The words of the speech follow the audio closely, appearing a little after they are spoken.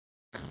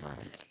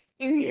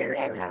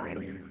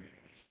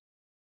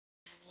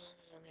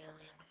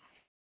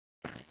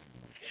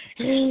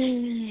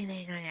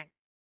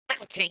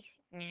Ouchie.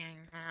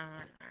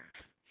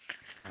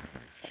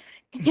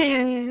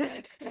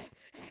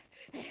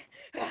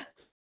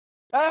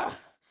 Oh,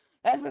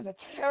 that was a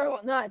terrible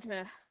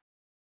nightmare.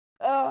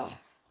 Oh,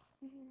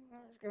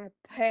 it's gonna be a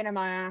pain in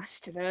my ass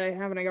today,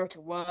 having to go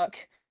to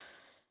work.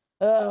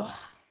 Oh,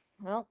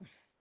 well,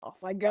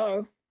 off I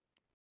go.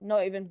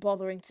 Not even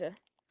bothering to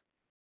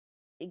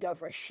go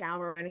for a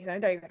shower or anything. I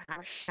don't even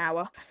have a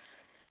shower.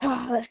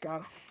 Oh, let's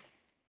go.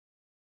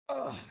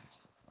 Oh,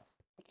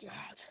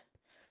 God.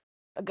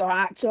 I gotta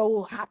act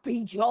all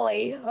happy,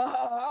 jolly.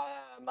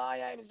 My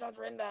name's Judge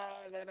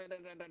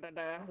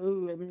Rinder.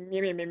 Ooh,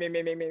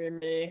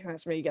 me.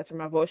 That's me getting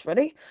my voice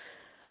ready.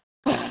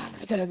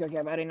 I gotta go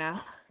get ready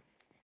now.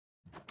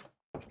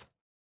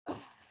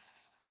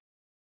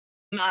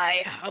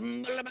 My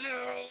humble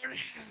abode.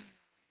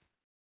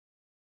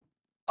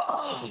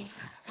 Oh,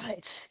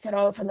 right. Gotta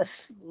open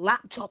this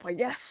laptop, I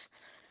guess.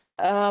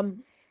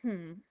 Um,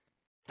 hmm.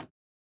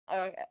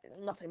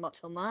 Nothing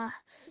much on there.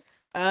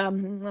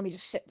 Let me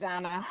just sit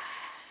down now.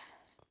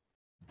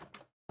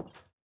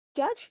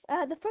 Judge,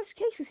 the first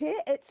case is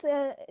here. It's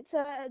a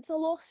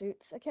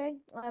lawsuit. Okay.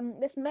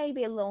 This may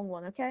be a long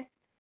one. Okay.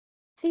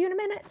 See you in a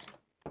minute.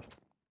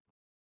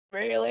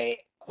 Really?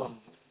 Oh,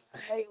 I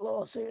hate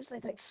lawsuits. They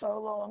take so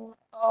long.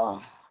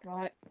 Oh,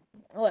 right.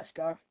 Let's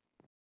go.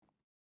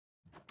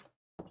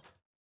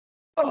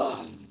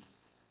 Oh,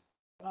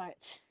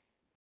 right.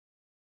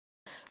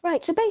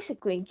 Right. So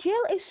basically,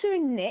 Jill is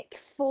suing Nick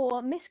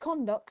for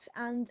misconduct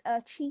and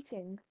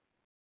cheating.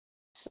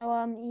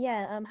 So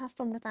yeah, have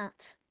fun with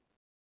that.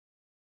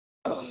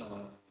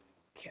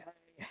 Okay.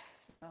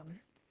 Um,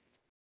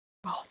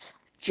 God,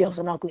 Jill's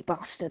an ugly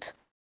bastard.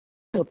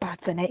 Feel bad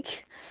for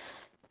Nick.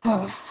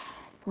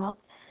 Well,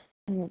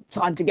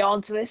 time to get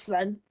on to this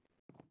then.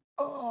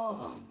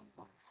 Oh,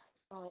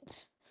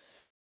 right.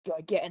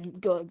 Gotta get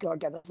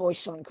the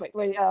voice on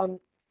quickly.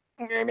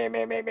 Me, me,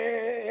 me, me,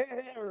 me.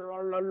 La,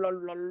 la, la,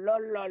 la, la,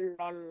 la,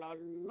 la,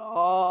 la.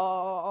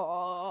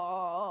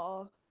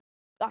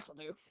 That'll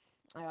do.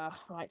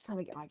 Right, let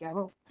me get my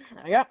gavel.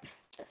 There we go.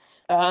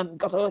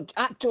 Got to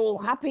act all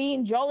happy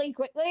and jolly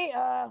quickly.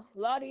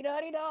 La di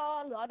da di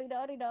da, la di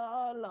da di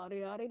da, la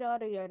di da di da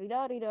di da di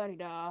da di da di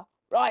da.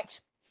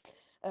 Right.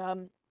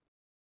 Um,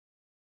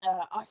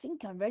 I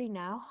think I'm ready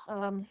now.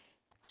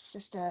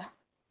 Just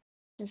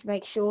just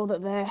make sure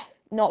that they're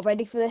not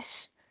ready for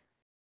this.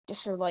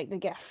 Just so like they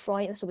get a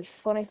fright. This will be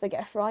fun if they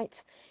get a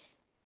fright.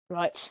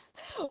 Right.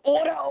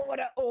 Order,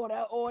 order,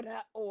 order,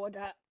 order,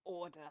 order,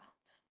 order.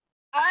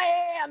 I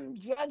am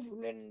Judge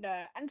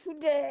Rinder, and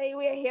today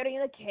we are hearing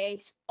the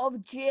case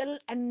of Jill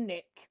and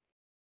Nick.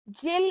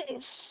 Jill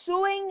is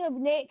suing of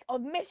Nick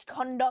of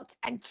misconduct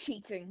and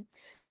cheating.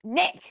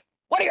 Nick,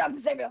 what do you have to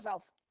say for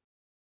yourself?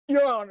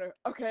 Your Honor,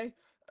 okay,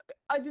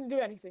 I didn't do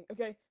anything.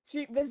 Okay,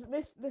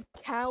 this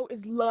cow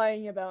is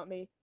lying about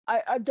me.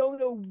 I don't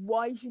know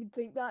why she would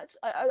think that.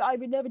 I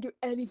would never do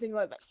anything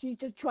like that. She's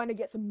just trying to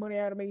get some money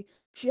out of me.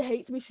 She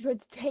hates me. She's trying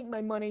to take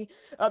my money.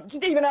 She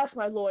didn't even ask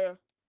my lawyer.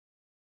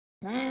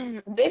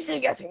 This is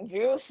getting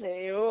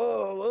juicy.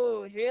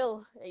 Ooh,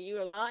 Jill,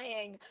 you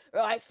lying.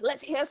 Right,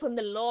 let's hear from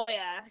the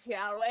lawyer,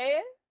 shall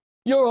we?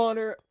 Your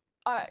Honor,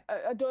 I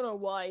don't know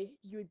why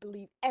you would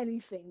believe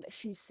anything that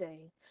she's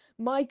saying.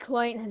 My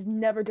client has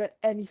never done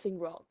anything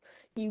wrong.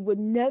 He would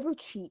never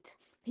cheat.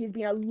 He's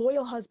been a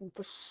loyal husband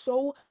for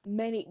so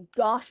many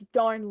gosh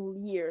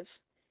darn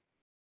years.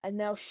 And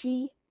now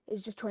she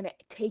is just trying to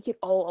take it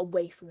all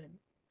away from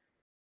him.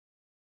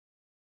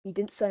 He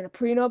didn't sign a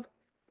prenup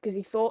because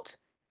he thought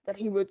that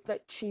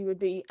she would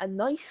be a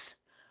nice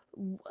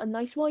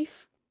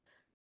wife.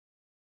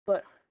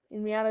 But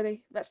in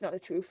reality, that's not the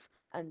truth.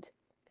 And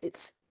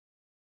it's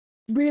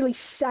really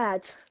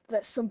sad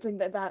that something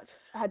like that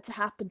had to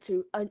happen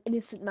to an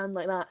innocent man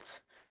like that.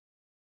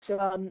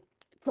 So,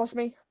 trust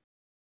me,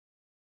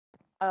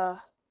 uh,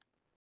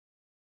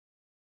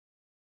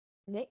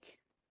 Nick,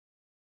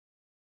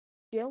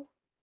 Jill,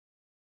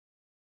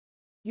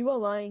 you are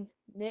lying.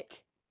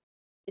 Nick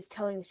is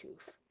telling the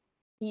truth.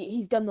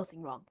 He's done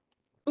nothing wrong.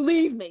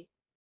 Believe me.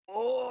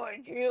 Oh,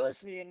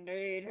 juicy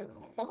indeed.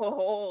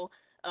 Oh,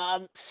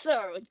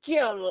 so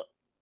Jill,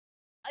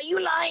 are you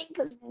lying?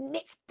 Because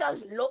Nick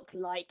does look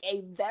like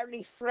a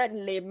very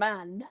friendly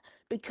man.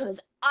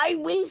 Because I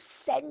will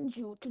send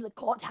you to the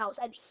courthouse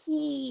and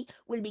he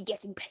will be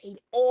getting paid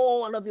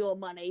all of your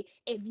money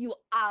if you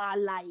are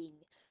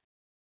lying.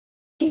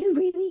 Do you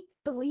really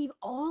believe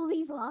all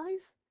these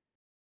lies?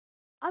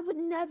 I would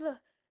never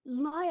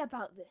lie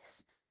about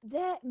this.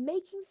 They're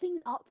making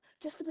things up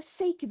just for the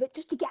sake of it,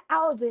 just to get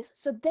out of this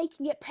so they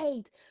can get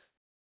paid.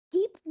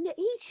 He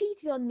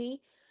cheated on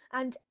me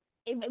and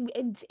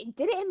it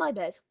did it in my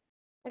bed.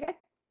 Okay?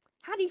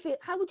 How do you feel?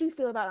 How would you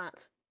feel about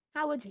that?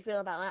 How would you feel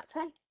about that?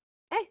 Hey?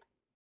 Hey?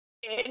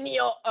 In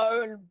your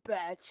own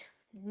bed.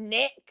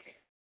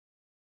 Nick?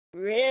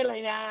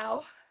 Really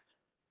now?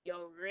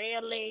 You're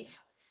really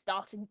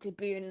starting to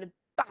be in the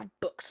bad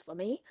books for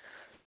me.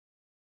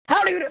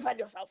 How do you defend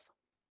yourself?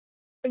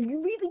 Are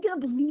you really gonna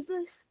believe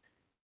this?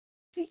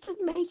 She's just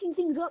making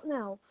things up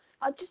now.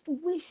 I just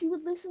wish you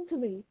would listen to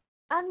me.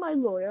 And my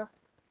lawyer.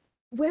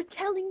 We're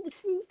telling the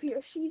truth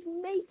here. She's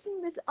making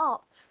this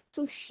up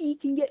so she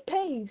can get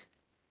paid.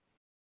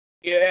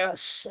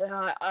 Yes,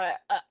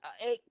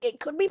 it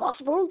could be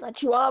possible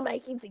that you are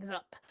making things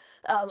up.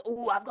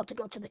 Oh, I've got to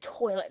go to the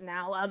toilet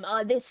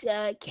now. This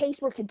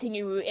case will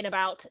continue in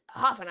about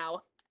half an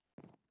hour.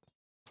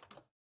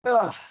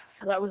 Ugh,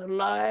 that was a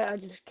lie. I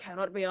just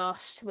cannot be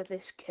arsed with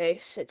this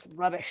case. It's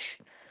rubbish.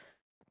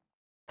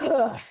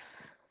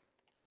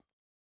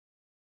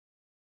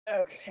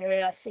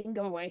 Okay, I think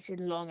I've waited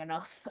long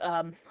enough.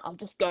 I'll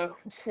just go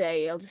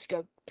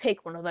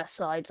pick one of their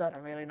sides. I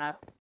don't really know.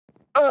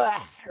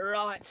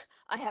 Right.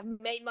 I have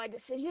made my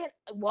decision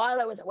while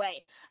I was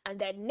away. And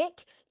then,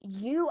 Nick,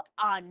 you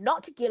are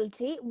not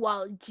guilty,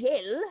 while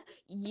Jill,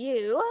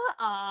 you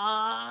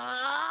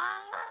are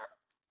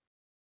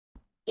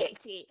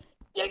guilty.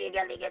 Guilty,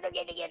 guilty, guilty,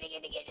 guilty, guilty,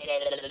 guilty, guilty.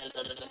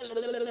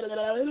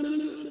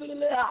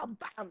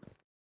 Bam.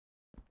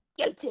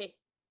 Guilty.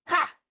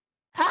 Ha!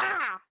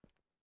 Ha!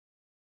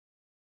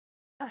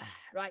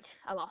 Right,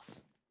 I'm off.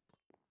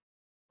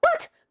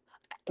 What?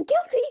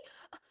 Guilty?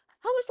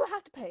 How much do I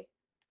have to pay?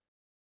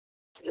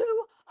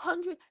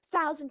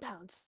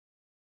 £200,000.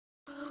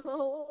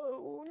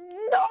 Oh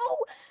no!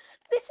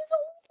 This is all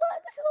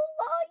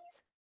lies.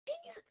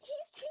 He's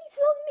cheated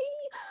on me.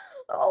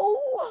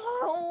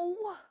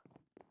 Oh.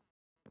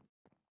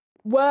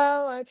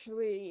 Well,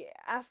 actually,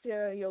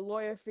 after your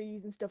lawyer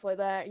fees and stuff like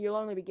that, you'll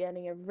only be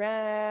getting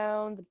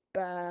around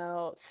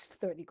about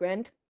 30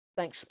 grand.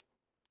 Thanks.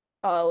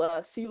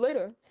 I'll see you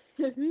later.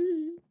 That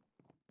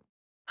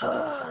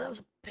was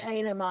a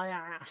pain in my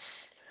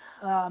ass.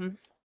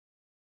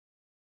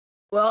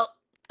 Well,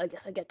 I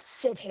guess I get to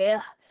sit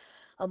here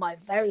on my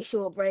very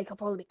short break. I'll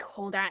probably be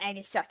called out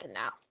any second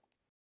now.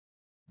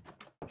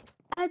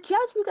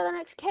 Judge, we got the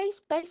next case.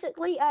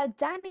 Basically,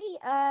 Danny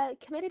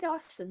committed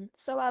arson.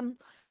 So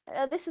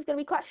this is gonna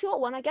be quite a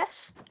short one, I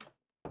guess.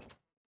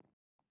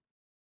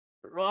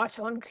 Right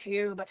on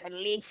cue, but at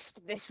least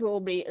this will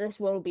be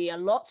a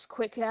lot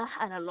quicker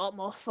and a lot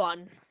more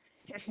fun.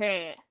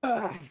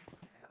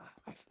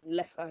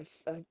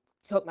 I've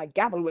took my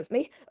gavel with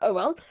me. Oh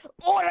well.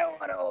 Order,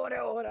 order, order,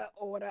 order,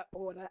 order,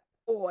 order,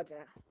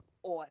 order,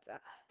 order,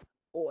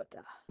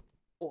 order,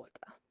 order. Order.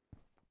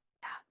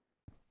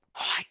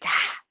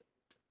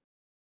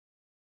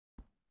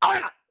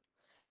 Order.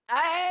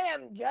 I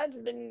am Judge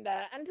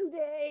Rinder, and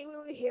today we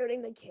will be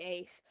hearing the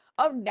case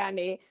of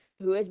Danny,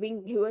 who has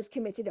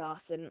committed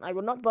arson. I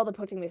will not bother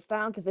putting this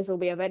down because this will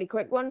be a very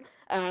quick one.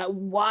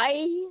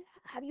 Why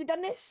have you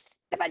done this?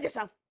 Defend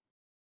yourself.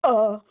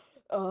 Do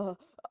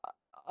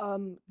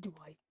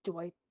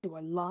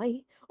I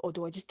lie, or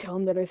do I just tell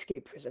him that I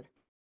escaped prison?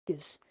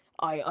 Because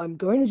I'm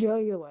going to jail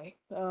either way.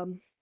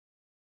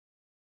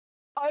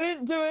 I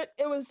didn't do it.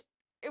 It was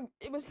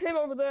him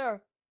over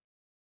there.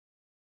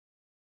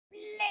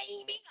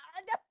 Blaming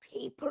other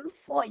people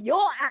for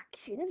your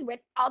actions when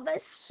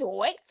others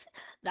saw it?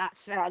 That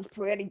sounds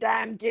pretty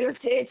damn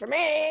guilty to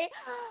me.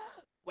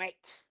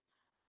 Wait.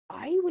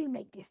 I will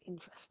make this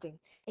interesting.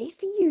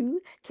 If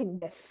you can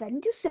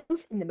defend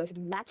yourself in the most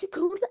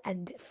magical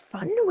and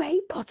fun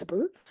way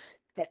possible,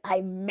 then I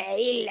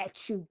may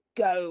let you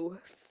go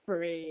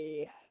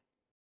free.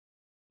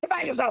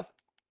 Defend yourself!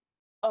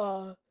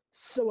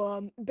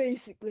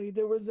 Basically,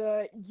 there was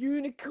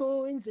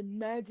unicorns and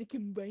magic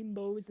and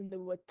rainbows, and they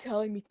were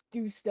telling me to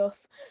do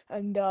stuff,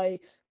 and I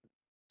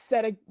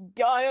set a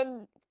guy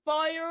on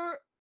fire.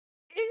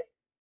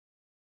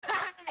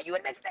 You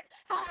admitted it!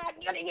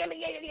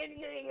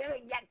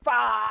 Get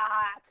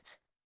fucked!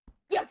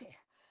 Guilty!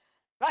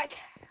 Right,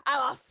 I'm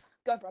off.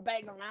 Go for a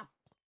bagel now.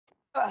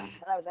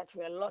 That was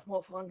actually a lot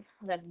more fun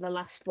than the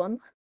last one.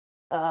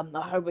 I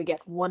hope we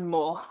get one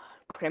more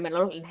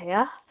criminal in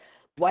here.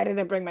 Why did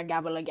I bring my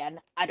gavel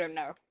again? I don't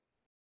know.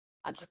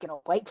 I'm just gonna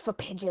wait for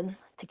Pigeon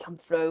to come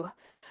through,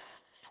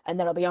 and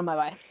then I'll be on my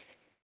way.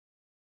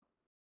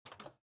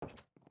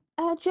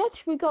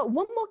 Judge, we got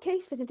one more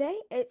case for today.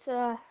 It's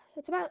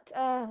about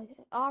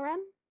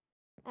RM.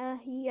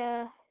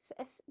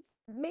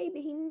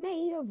 Maybe he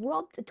may have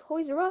robbed a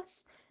Toys R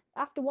Us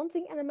after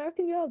wanting an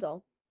American Girl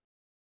doll.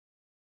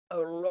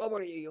 A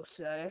robbery, you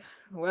say?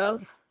 Well,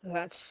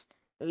 that's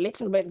a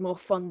little bit more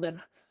fun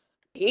than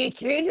he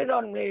cheated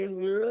on me.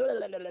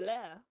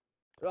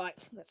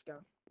 Right, let's go.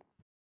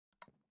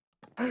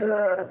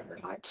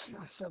 Right,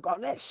 I still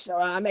got this, so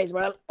I may as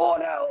well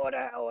order.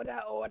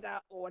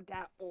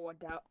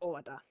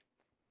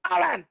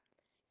 Alan,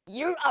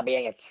 you are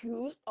being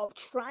accused of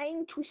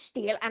trying to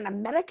steal an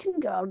American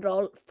Girl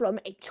doll from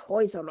a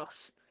Toys R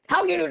Us.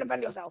 How can you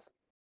defend yourself?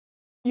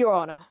 Your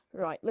Honor,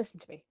 right, listen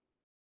to me.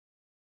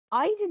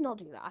 I did not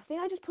do that. I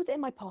think I just put it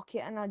in my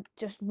pocket and I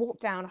just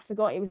walked down. I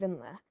forgot it was in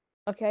there.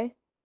 Okay?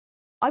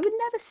 I would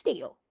never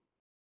steal.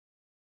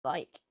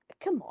 Like,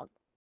 come on,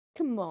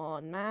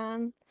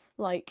 man.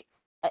 Like,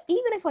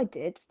 even if I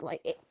did,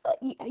 like,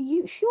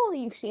 you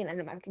surely you've seen an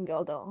American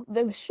Girl doll.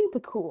 They were super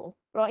cool,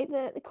 right?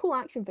 The cool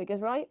action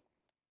figures, right?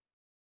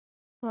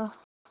 Uh,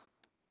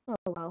 oh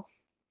well.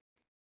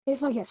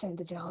 If I get sent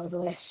to jail over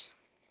this,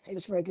 it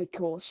was for a good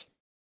cause.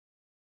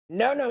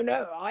 No,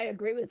 I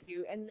agree with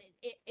you. And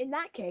in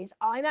that case,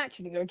 I'm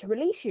actually going to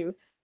release you.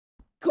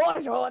 Court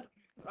is ordered.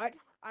 Right,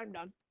 I'm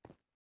done.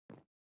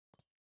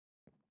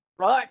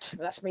 Right,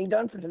 that's me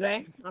done for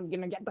today. I'm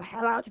gonna get the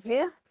hell out of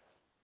here.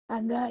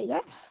 And yeah,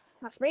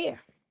 that's me.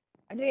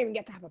 I didn't even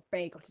get to have a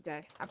bagel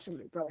today.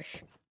 Absolute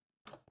rubbish.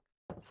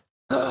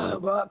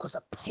 Work was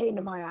a pain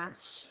in my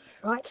ass.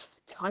 Right,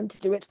 time to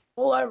do it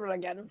all over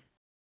again.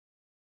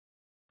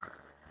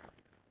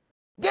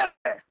 Get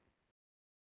it!